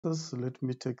Let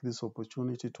me take this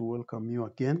opportunity to welcome you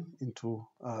again into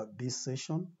this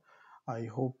session. I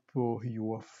hope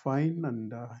you are fine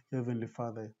and Heavenly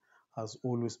Father has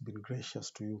always been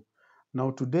gracious to you. Now,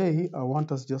 today, I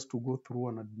want us just to go through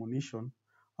an admonition,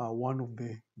 one of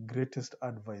the greatest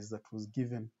advice that was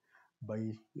given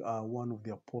by one of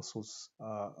the apostles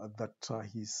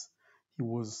he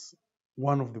was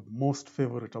one of the most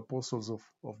favorite apostles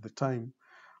of the time,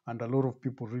 and a lot of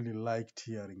people really liked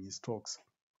hearing his talks.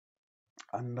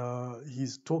 And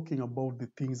he's talking about the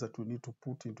things that we need to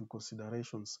put into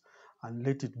considerations and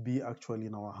let it be actually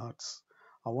in our hearts.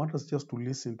 I want us just to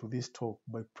listen to this talk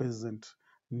by President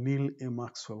Neil A.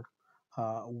 Maxwell,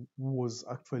 who was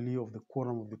actually of the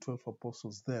quorum of the 12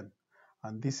 apostles then.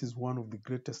 And this is one of the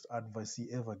greatest advice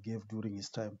he ever gave during his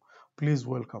time. Please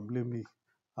welcome. Let me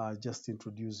just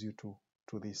introduce you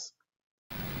to this.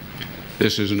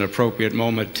 This is an appropriate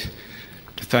moment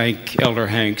to thank Elder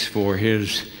Hanks for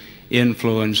his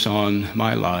influence on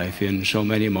my life in so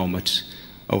many moments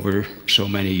over so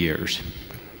many years.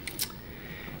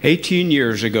 18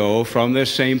 years ago, from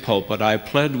this same pulpit, I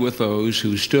pled with those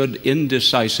who stood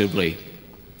indecisively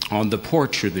on the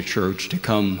porch of the church to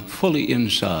come fully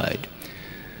inside.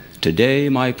 Today,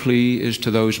 my plea is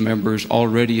to those members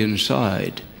already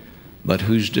inside, but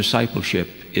whose discipleship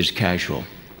is casual.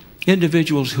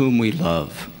 Individuals whom we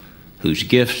love, whose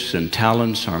gifts and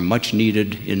talents are much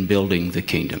needed in building the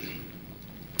kingdom.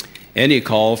 Any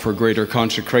call for greater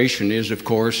consecration is, of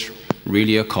course,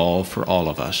 really a call for all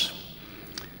of us.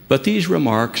 But these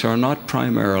remarks are not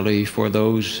primarily for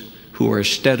those who are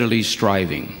steadily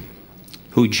striving,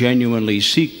 who genuinely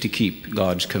seek to keep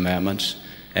God's commandments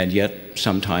and yet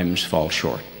sometimes fall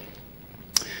short.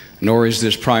 Nor is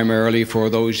this primarily for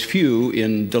those few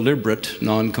in deliberate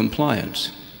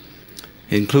noncompliance,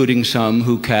 including some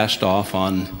who cast off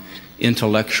on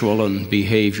intellectual and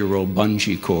behavioral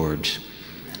bungee cords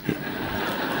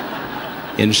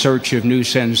in search of new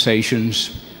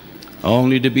sensations,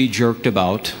 only to be jerked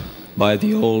about by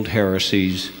the old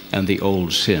heresies and the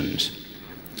old sins.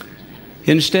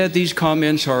 Instead, these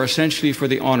comments are essentially for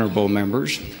the honorable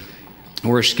members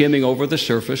who are skimming over the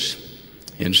surface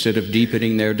instead of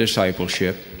deepening their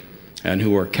discipleship and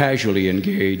who are casually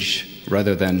engaged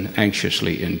rather than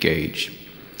anxiously engaged.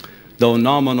 Though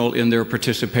nominal in their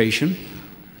participation,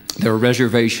 their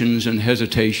reservations and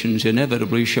hesitations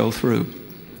inevitably show through.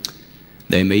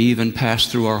 They may even pass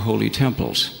through our holy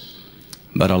temples,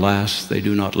 but alas, they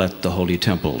do not let the holy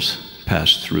temples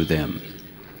pass through them.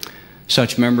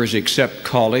 Such members accept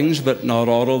callings, but not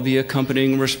all of the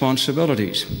accompanying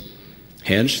responsibilities.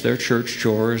 Hence, their church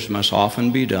chores must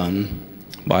often be done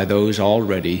by those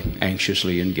already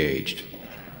anxiously engaged.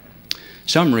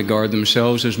 Some regard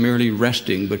themselves as merely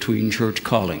resting between church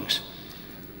callings.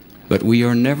 But we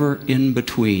are never in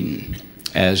between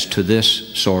as to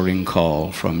this soaring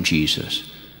call from Jesus.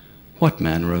 What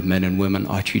manner of men and women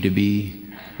ought ye to be?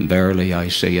 Verily I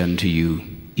say unto you,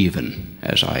 even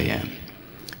as I am.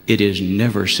 It is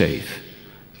never safe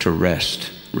to rest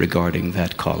regarding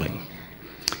that calling.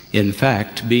 In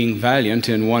fact, being valiant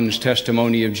in one's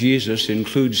testimony of Jesus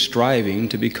includes striving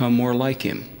to become more like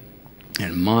him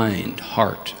in mind,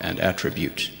 heart, and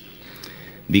attributes.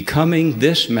 Becoming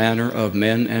this manner of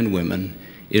men and women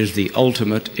is the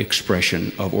ultimate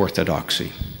expression of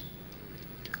orthodoxy.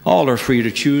 All are free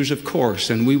to choose, of course,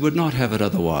 and we would not have it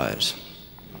otherwise.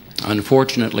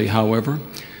 Unfortunately, however,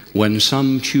 when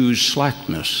some choose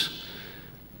slackness,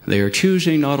 they are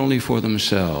choosing not only for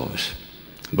themselves,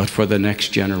 but for the next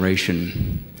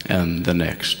generation and the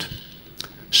next.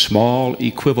 Small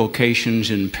equivocations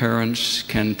in parents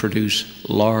can produce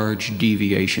large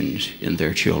deviations in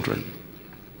their children.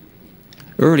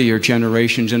 Earlier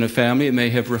generations in a family may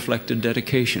have reflected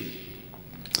dedication,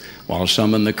 while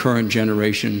some in the current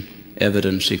generation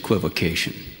evidence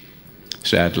equivocation.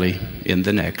 Sadly, in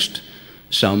the next,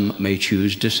 some may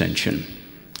choose dissension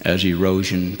as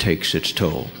erosion takes its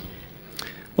toll.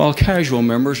 While casual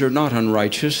members are not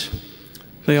unrighteous,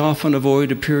 they often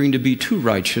avoid appearing to be too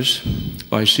righteous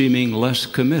by seeming less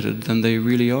committed than they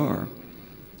really are,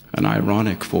 an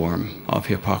ironic form of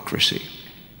hypocrisy.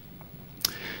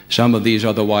 Some of these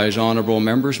otherwise honorable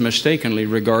members mistakenly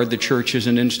regard the church as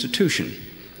an institution,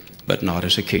 but not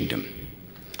as a kingdom.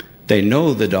 They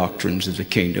know the doctrines of the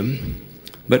kingdom,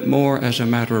 but more as a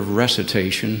matter of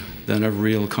recitation than of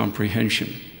real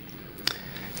comprehension.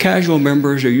 Casual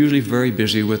members are usually very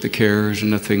busy with the cares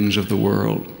and the things of the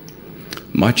world,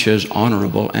 much as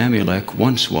Honorable Amulek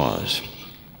once was.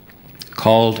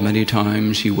 Called many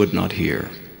times, he would not hear.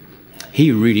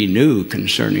 He really knew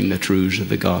concerning the truths of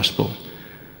the gospel,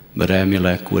 but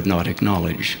Amulek would not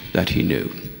acknowledge that he knew.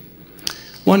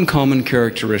 One common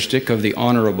characteristic of the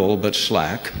honorable but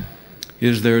slack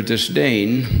is their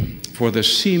disdain for the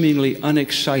seemingly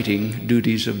unexciting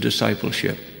duties of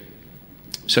discipleship,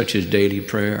 such as daily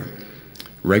prayer,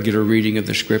 regular reading of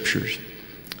the Scriptures,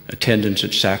 attendance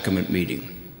at sacrament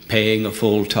meeting, paying a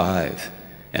full tithe,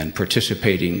 and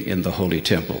participating in the holy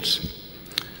temples.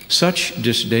 Such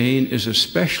disdain is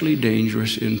especially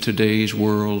dangerous in today's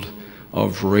world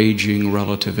of raging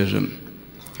relativism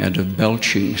and of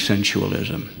belching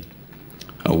sensualism,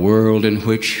 a world in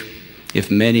which,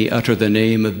 if many utter the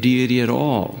name of deity at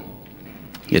all,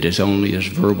 it is only as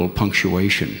verbal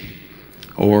punctuation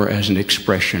or as an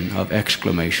expression of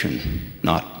exclamation,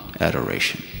 not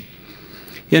adoration.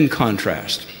 In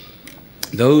contrast,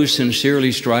 those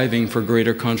sincerely striving for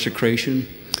greater consecration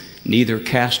neither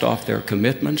cast off their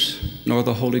commitments nor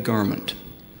the holy garment.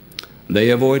 They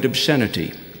avoid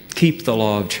obscenity, keep the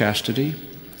law of chastity,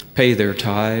 pay their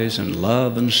tithes, and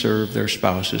love and serve their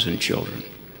spouses and children.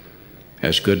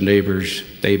 As good neighbors,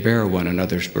 they bear one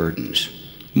another's burdens,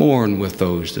 mourn with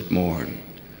those that mourn,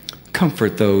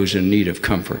 comfort those in need of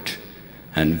comfort,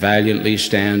 and valiantly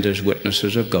stand as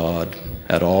witnesses of God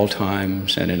at all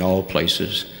times and in all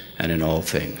places and in all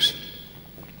things.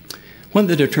 When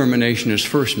the determination is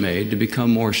first made to become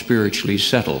more spiritually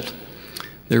settled,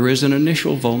 there is an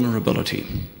initial vulnerability.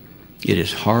 It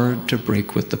is hard to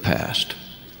break with the past.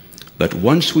 But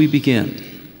once we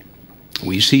begin,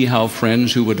 we see how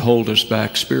friends who would hold us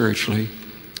back spiritually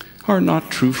are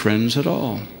not true friends at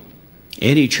all.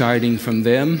 Any chiding from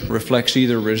them reflects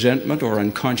either resentment or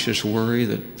unconscious worry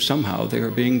that somehow they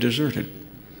are being deserted.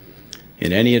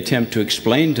 In any attempt to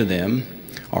explain to them,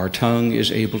 our tongue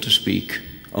is able to speak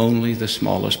only the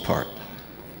smallest part.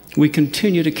 We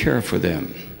continue to care for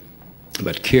them,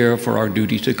 but care for our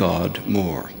duty to God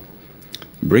more.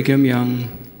 Brigham Young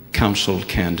counseled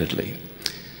candidly,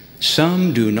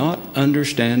 "Some do not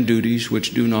understand duties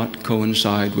which do not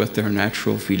coincide with their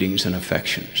natural feelings and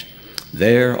affections.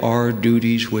 There are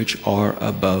duties which are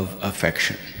above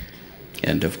affection."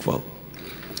 End of quote.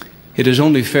 It is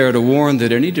only fair to warn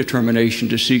that any determination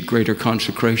to seek greater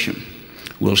consecration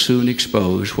will soon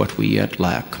expose what we yet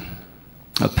lack,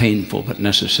 a painful but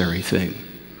necessary thing.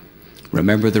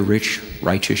 Remember the rich,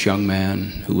 righteous young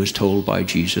man who was told by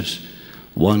Jesus,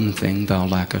 "One thing thou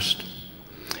lackest."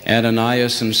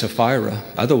 Ananias and Sapphira,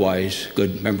 otherwise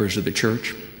good members of the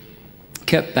church,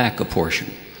 kept back a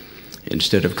portion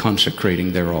instead of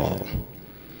consecrating their all.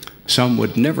 Some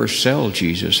would never sell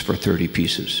Jesus for 30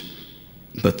 pieces,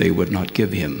 but they would not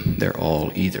give him their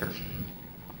all either.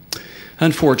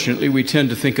 Unfortunately, we tend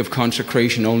to think of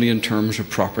consecration only in terms of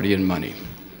property and money,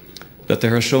 but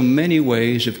there are so many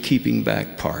ways of keeping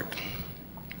back part.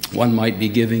 One might be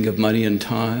giving of money and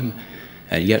time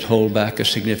and yet hold back a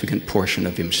significant portion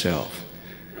of himself.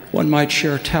 One might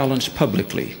share talents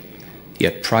publicly,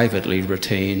 yet privately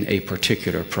retain a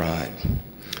particular pride.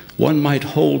 One might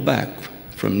hold back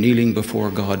from kneeling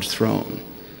before God's throne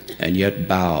and yet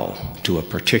bow to a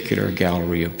particular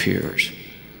gallery of peers.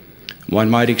 One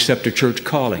might accept a church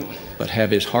calling, but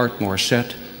have his heart more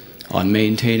set on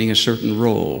maintaining a certain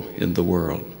role in the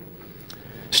world.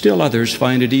 Still others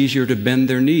find it easier to bend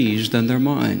their knees than their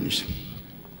minds.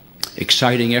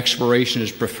 Exciting exploration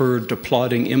is preferred to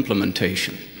plodding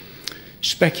implementation.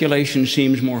 Speculation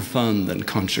seems more fun than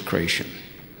consecration.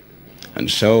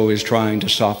 And so is trying to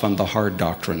soften the hard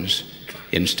doctrines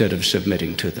instead of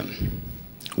submitting to them.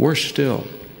 Worse still,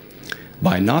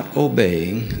 by not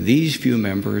obeying, these few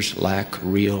members lack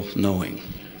real knowing.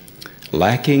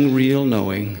 Lacking real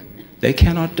knowing, they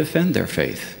cannot defend their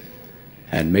faith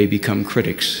and may become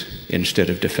critics instead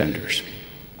of defenders.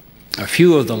 A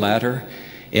few of the latter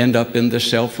end up in the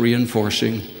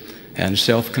self-reinforcing and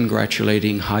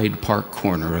self-congratulating Hyde Park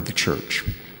corner of the church,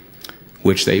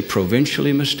 which they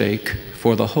provincially mistake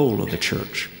for the whole of the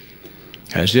church,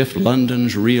 as if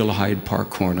London's real Hyde Park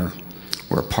corner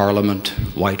were Parliament,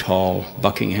 Whitehall,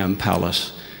 Buckingham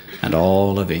Palace, and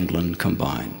all of England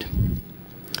combined.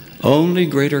 Only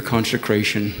greater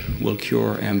consecration will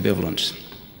cure ambivalence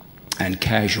and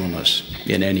casualness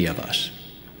in any of us.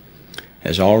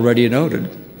 As already noted,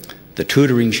 the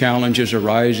tutoring challenges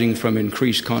arising from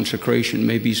increased consecration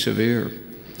may be severe,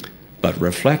 but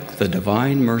reflect the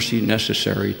divine mercy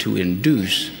necessary to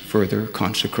induce further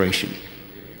consecration.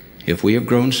 If we have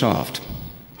grown soft,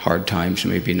 hard times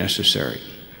may be necessary.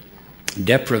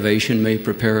 Deprivation may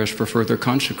prepare us for further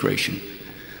consecration,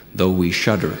 though we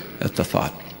shudder at the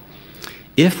thought.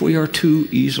 If we are too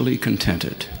easily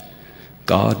contented,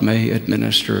 God may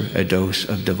administer a dose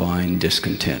of divine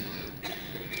discontent.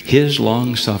 His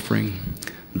long-suffering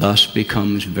thus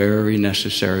becomes very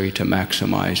necessary to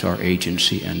maximize our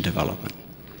agency and development.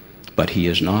 but he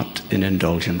is not an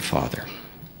indulgent Father.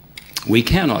 We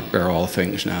cannot bear all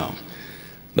things now,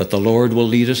 but the Lord will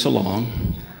lead us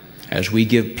along as we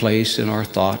give place in our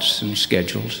thoughts and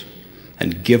schedules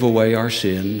and give away our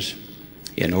sins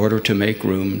in order to make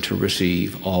room to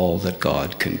receive all that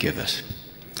God can give us.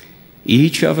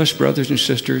 Each of us, brothers and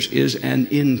sisters, is an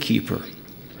innkeeper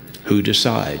who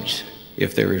decides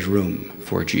if there is room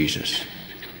for Jesus.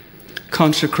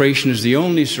 Consecration is the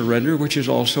only surrender which is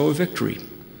also a victory.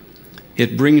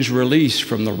 It brings release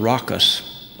from the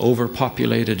raucous,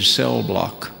 overpopulated cell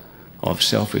block of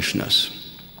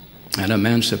selfishness and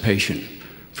emancipation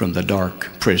from the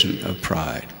dark prison of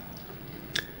pride.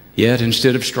 Yet,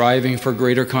 instead of striving for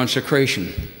greater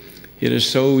consecration, it is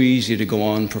so easy to go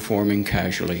on performing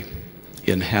casually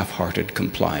in half-hearted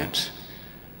compliance,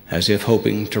 as if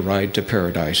hoping to ride to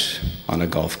paradise on a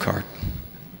golf cart.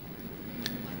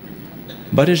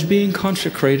 But is being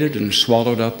consecrated and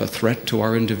swallowed up a threat to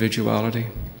our individuality?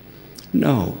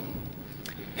 No.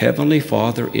 Heavenly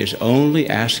Father is only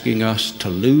asking us to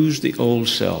lose the old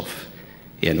self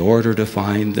in order to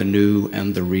find the new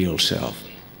and the real self.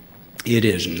 It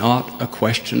is not a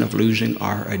question of losing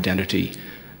our identity,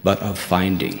 but of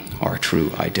finding our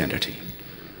true identity.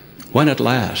 When at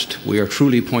last we are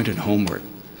truly pointed homeward,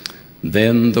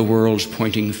 then the world's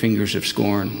pointing fingers of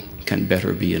scorn can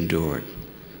better be endured.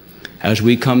 As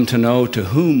we come to know to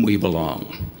whom we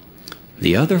belong,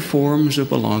 the other forms of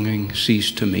belonging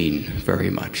cease to mean very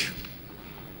much.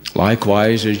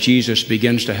 Likewise, as Jesus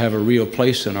begins to have a real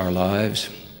place in our lives,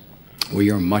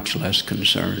 we are much less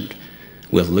concerned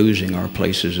with losing our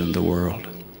places in the world.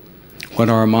 When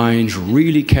our minds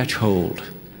really catch hold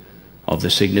of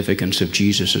the significance of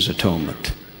Jesus'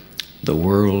 atonement, the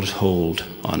world's hold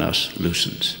on us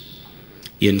loosens.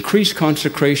 Increased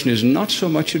consecration is not so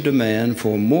much a demand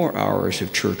for more hours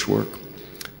of church work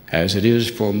as it is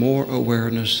for more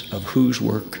awareness of whose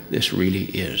work this really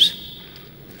is.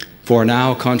 For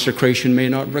now, consecration may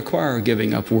not require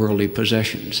giving up worldly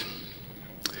possessions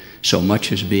so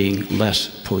much as being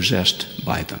less possessed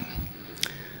by them.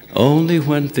 Only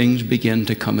when things begin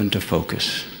to come into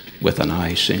focus with an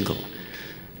eye single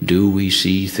do we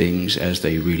see things as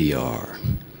they really are.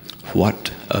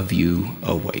 What a view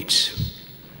awaits.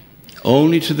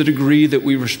 Only to the degree that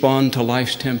we respond to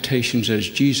life's temptations as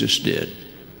Jesus did,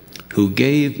 who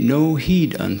gave no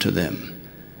heed unto them,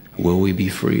 will we be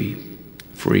free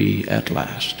at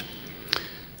last.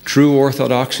 True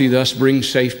orthodoxy thus brings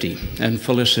safety and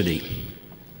felicity.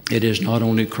 It is not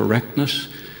only correctness,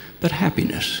 but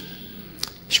happiness.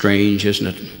 Strange,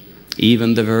 isn't it?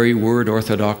 Even the very word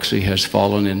orthodoxy has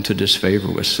fallen into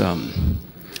disfavor with some.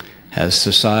 As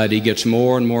society gets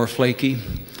more and more flaky,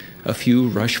 a few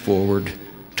rush forward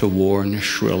to warn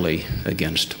shrilly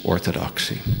against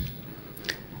orthodoxy.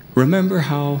 Remember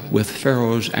how, with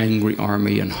Pharaoh's angry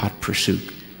army in hot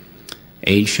pursuit,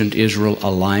 ancient Israel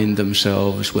aligned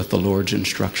themselves with the Lord's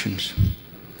instructions.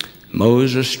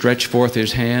 Moses stretched forth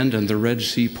his hand, and the Red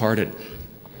Sea parted,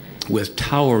 with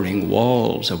towering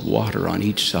walls of water on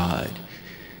each side.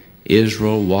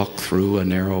 Israel walked through a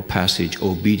narrow passage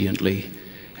obediently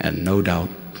and no doubt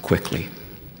quickly.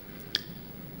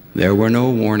 There were no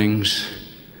warnings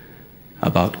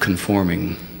about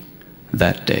conforming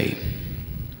that day.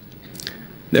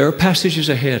 There are passages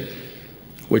ahead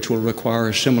which will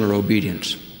require similar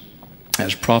obedience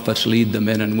as prophets lead the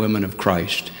men and women of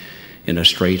Christ in a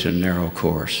straight and narrow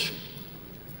course.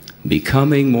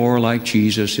 Becoming more like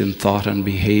Jesus in thought and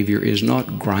behavior is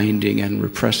not grinding and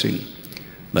repressing,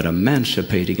 but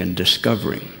emancipating and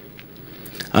discovering.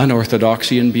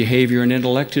 Unorthodoxy in behavior and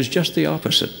intellect is just the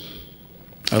opposite.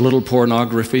 A little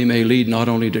pornography may lead not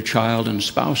only to child and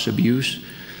spouse abuse,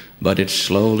 but it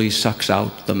slowly sucks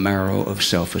out the marrow of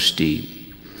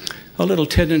self-esteem. A little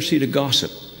tendency to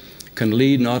gossip can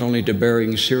lead not only to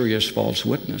bearing serious false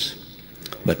witness,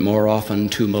 but more often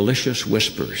to malicious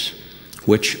whispers,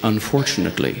 which,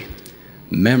 unfortunately,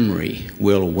 memory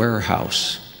will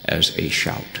warehouse as a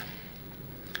shout.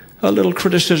 A little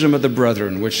criticism of the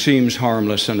brethren, which seems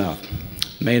harmless enough,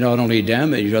 may not only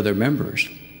damage other members,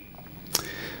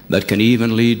 but can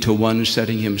even lead to one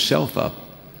setting himself up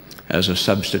as a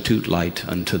substitute light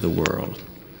unto the world.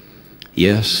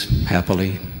 Yes,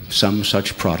 happily, some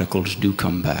such prodigals do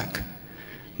come back,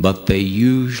 but they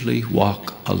usually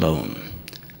walk alone,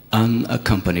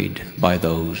 unaccompanied by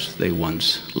those they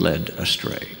once led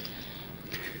astray.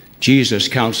 Jesus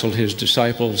counseled his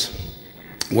disciples,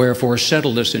 "Wherefore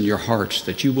settle this in your hearts,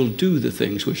 that you will do the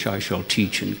things which I shall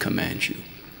teach and command you."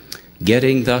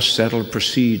 Getting thus settled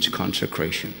precedes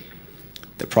consecration.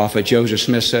 The prophet Joseph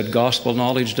Smith said, "Gospel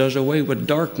knowledge does away with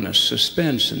darkness,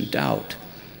 suspense, and doubt.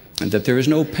 and that there is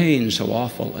no pain so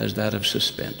awful as that of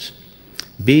suspense.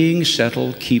 Being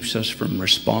settled keeps us from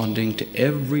responding to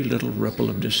every little ripple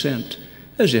of dissent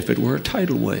as if it were a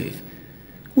tidal wave.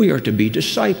 We are to be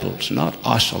disciples, not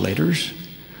oscillators,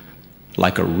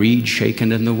 like a reed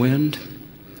shaken in the wind.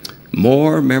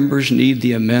 More members need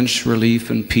the immense relief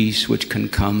and peace which can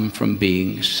come from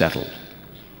being settled,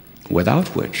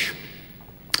 without which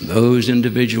those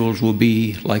individuals will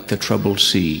be like the troubled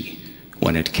sea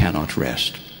when it cannot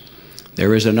rest.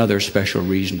 There is another special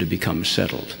reason to become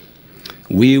settled.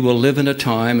 We will live in a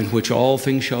time in which all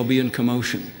things shall be in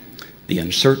commotion. The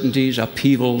uncertainties,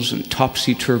 upheavals, and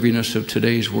topsy-turviness of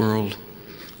today's world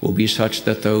will be such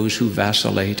that those who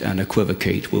vacillate and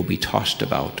equivocate will be tossed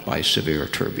about by severe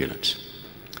turbulence.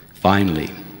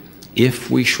 Finally, if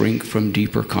we shrink from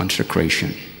deeper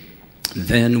consecration,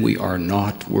 then we are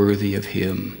not worthy of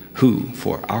him who,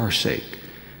 for our sake,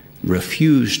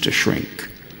 refused to shrink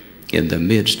in the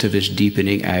midst of his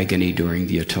deepening agony during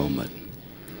the atonement.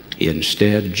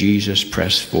 Instead, Jesus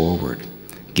pressed forward,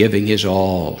 giving his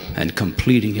all and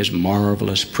completing his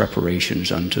marvelous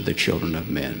preparations unto the children of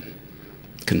men.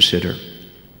 Consider,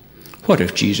 what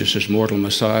if Jesus' mortal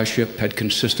messiahship had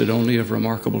consisted only of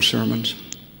remarkable sermons,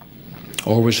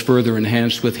 or was further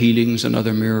enhanced with healings and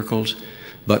other miracles,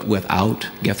 but without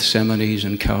Gethsemane's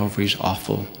and Calvary's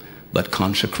awful but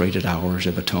consecrated hours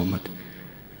of atonement?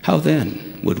 How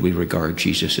then would we regard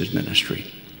Jesus'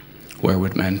 ministry? Where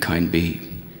would mankind be?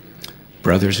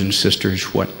 Brothers and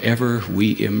sisters, whatever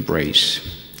we embrace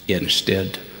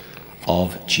instead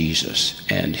of Jesus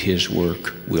and his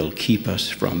work will keep us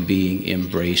from being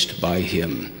embraced by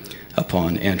him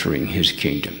upon entering his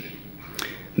kingdom.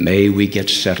 May we get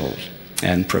settled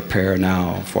and prepare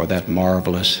now for that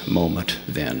marvelous moment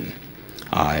then.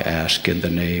 I ask in the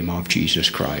name of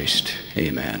Jesus Christ.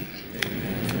 Amen.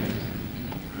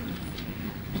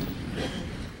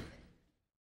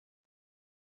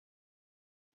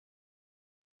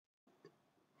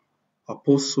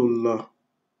 Apostle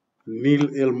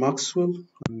Neil L. Maxwell,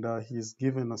 and he's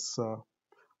given us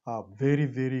very,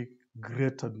 very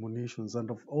great admonitions. And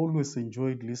I've always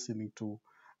enjoyed listening to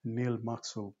Neil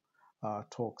Maxwell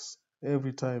talks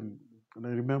every time. And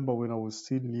I remember when I was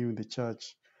still new in the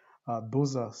church,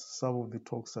 those are some of the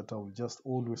talks that I would just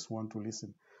always want to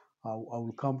listen. I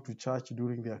will come to church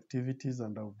during the activities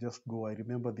and I'll just go. I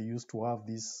remember they used to have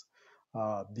this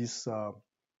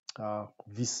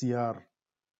VCR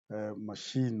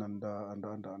machine and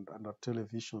a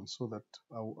television, so that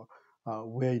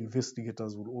where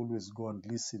investigators would always go and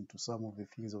listen to some of the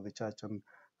things of the church. And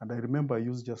I remember I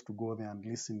used just to go there and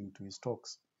listen to his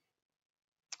talks.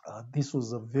 This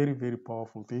was a very, very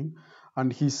powerful thing.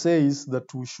 And he says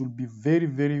that we should be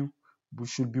we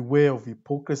should beware of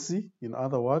hypocrisy, in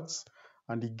other words.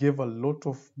 And he gave a lot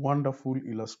of wonderful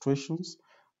illustrations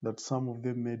that some of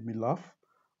them made me laugh,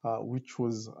 which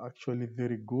was actually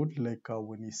very good. Like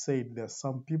when he said there are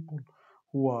some people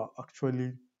who are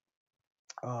actually,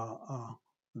 uh, uh,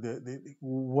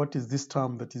 what is this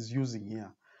term that he's using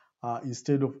here?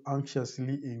 Instead of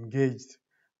anxiously engaged,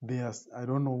 they are, I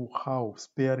don't know how,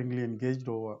 sparingly engaged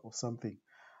or something.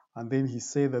 And then he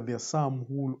said that there are some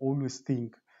who will always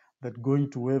think that going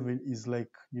to heaven is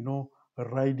like,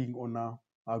 riding on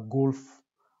a golf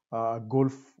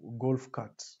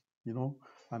cart,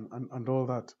 and all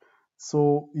that.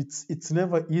 So it's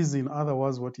never easy. In other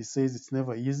words, what he says, it's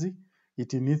never easy.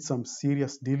 It needs some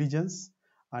serious diligence,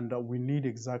 and we need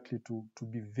exactly to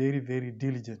be very, very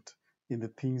diligent in the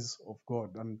things of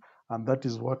God. And that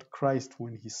is what Christ,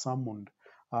 when he summoned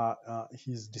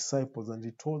his disciples, and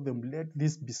he told them, let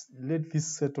this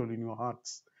settle in your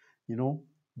hearts,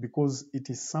 because it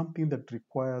is something that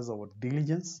requires our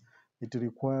diligence. It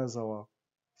requires our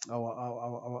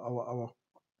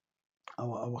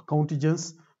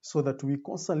countenance, so that we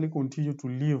constantly continue to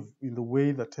live in the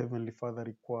way that Heavenly Father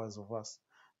requires of us,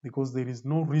 because there is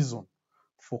no reason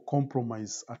for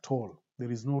compromise at all.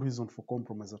 There is no reason for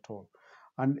compromise at all.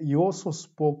 And he also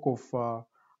spoke of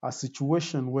a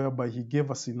situation whereby he gave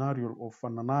a scenario of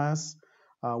Ananias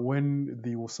when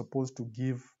they were supposed to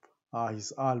give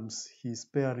his alms. He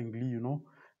sparingly,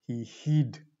 he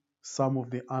hid some of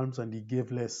the alms and he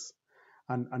gave less.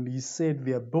 And he said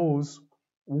there are those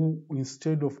who,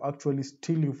 instead of actually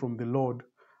stealing from the Lord,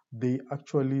 they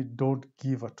actually don't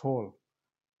give at all.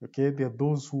 Okay, there are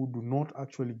those who do not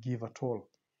actually give at all.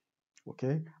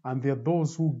 Okay, and there are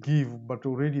those who give, but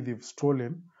already they've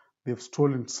stolen. They've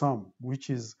stolen some, which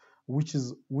is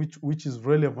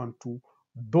relevant to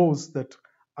those that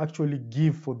actually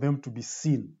give for them to be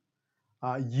seen,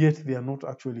 yet they are not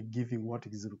actually giving what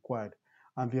is required.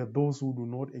 And there are those who do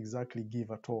not exactly give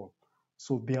at all.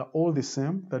 So they are all the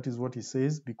same. That is what he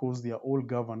says, because they are all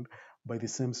governed by the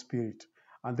same Spirit.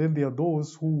 And then there are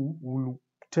those who will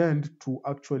tend to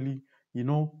actually,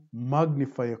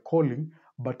 magnify a calling,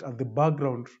 but at the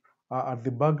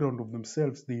background of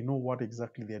themselves, they know what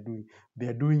exactly they are doing. They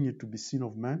are doing it to be seen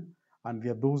of men, and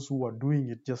there are those who are doing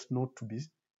it just not to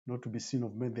be seen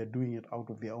of men. They're doing it out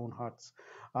of their own hearts.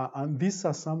 And these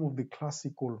are some of the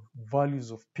classical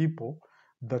values of people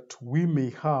that we may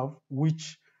have,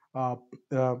 which uh,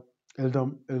 uh,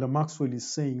 Elder Maxwell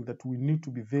is saying that we need to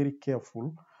be very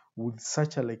careful with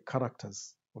such like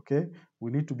characters. Okay,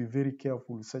 we need to be very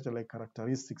careful with such like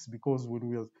characteristics, because when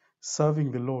we are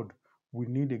serving the Lord, we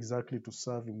need exactly to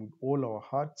serve Him with all our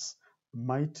hearts,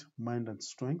 might, mind, and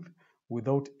strength,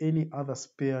 without any other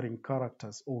sparing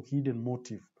characters or hidden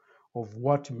motive of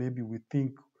what maybe we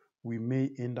think we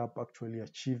may end up actually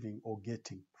achieving or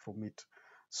getting from it.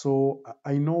 So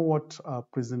I know what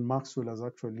President Maxwell has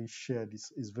actually shared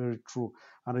is very true.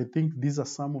 And I think these are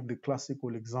some of the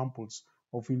classical examples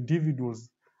of individuals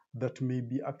that may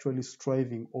be actually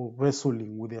striving or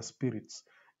wrestling with their spirits.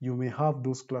 You may have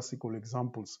those classical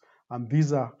examples. And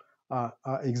these are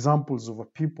examples of a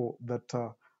people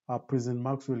that President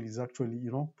Maxwell is actually,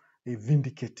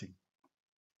 vindicating.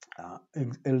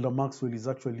 Elder Maxwell is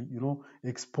actually,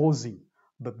 exposing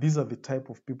that these are the type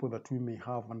of people that we may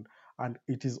have, and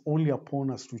it is only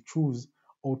upon us to choose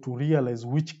or to realize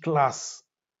which class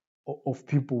of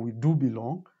people we do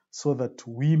belong, so that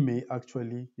we may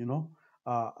actually,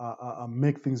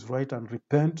 make things right and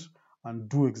repent and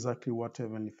do exactly what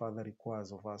Heavenly Father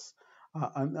requires of us.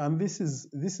 And this is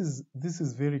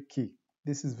very key.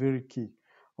 This is very key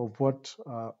of what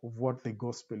the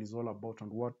gospel is all about,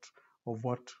 and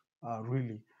what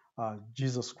really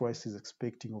Jesus Christ is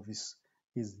expecting of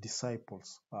his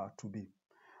disciples to be.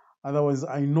 Otherwise,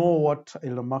 I know what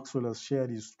Elder Maxwell has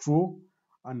shared is true,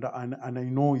 and I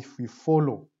know if we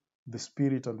follow the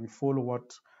Spirit and we follow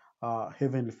what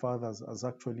Heavenly Father has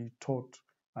actually taught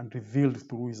and revealed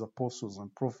through His apostles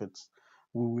and prophets,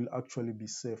 we will actually be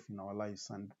safe in our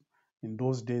lives. And in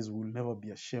those days, we will never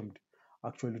be ashamed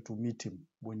actually to meet Him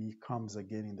when He comes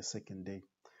again in the second day.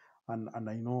 And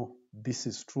I know this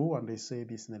is true, and I say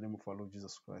this in the name of our Lord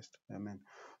Jesus Christ. Amen.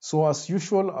 So as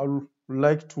usual, I would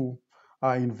like to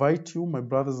invite you, my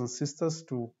brothers and sisters,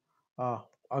 to uh,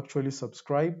 actually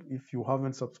subscribe if you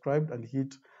haven't subscribed, and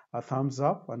hit a thumbs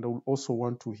up. And I will also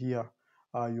want to hear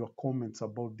your comments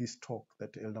about this talk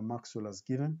that Elder Maxwell has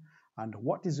given. And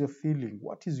what is your feeling?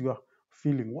 What is your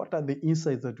feeling? What are the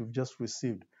insights that you've just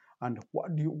received? And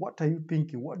what are you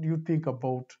thinking? What do you think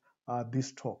about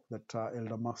this talk that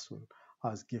Elder Maxwell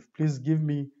has given? Please give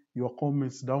me your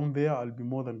comments down there. I'll be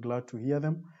more than glad to hear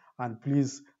them. And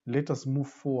please let us move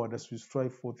forward as we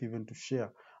strive forth even to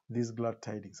share these glad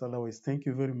tidings. Otherwise, thank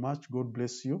you very much. God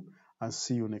bless you, and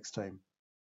see you next time.